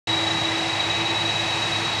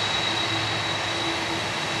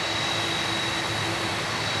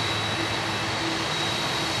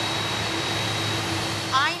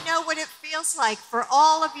feels like for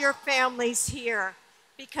all of your families here,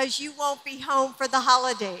 because you won't be home for the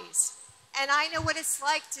holidays. And I know what it's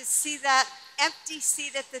like to see that empty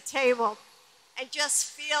seat at the table and just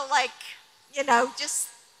feel like, just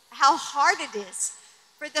how hard it is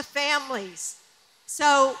for the families.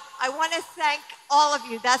 So I want to thank all of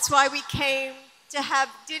you. That's why we came to have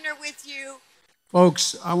dinner with you.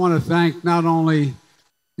 Folks, I want to thank not only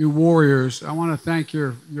you warriors, I want to thank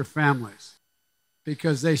your families,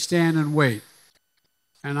 because they stand and wait.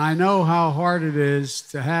 And I know how hard it is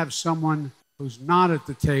to have someone who's not at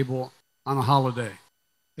the table on a holiday,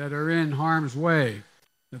 that are in harm's way,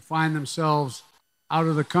 that find themselves out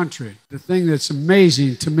of the country. The thing that's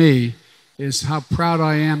amazing to me is how proud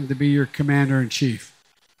I am to be your commander-in-chief.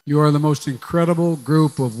 You are the most incredible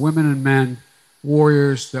group of women and men,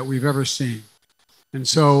 warriors, that we've ever seen. And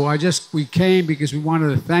so we came because we wanted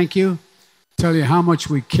to thank you, tell you how much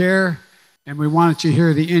we care, and we wanted you to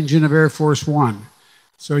hear the engine of Air Force One,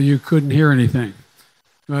 so you couldn't hear anything.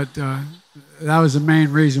 But that was the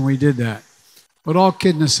main reason we did that. But all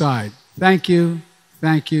kidding aside, thank you,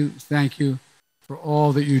 thank you, thank you for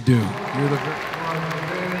all that you do. You're the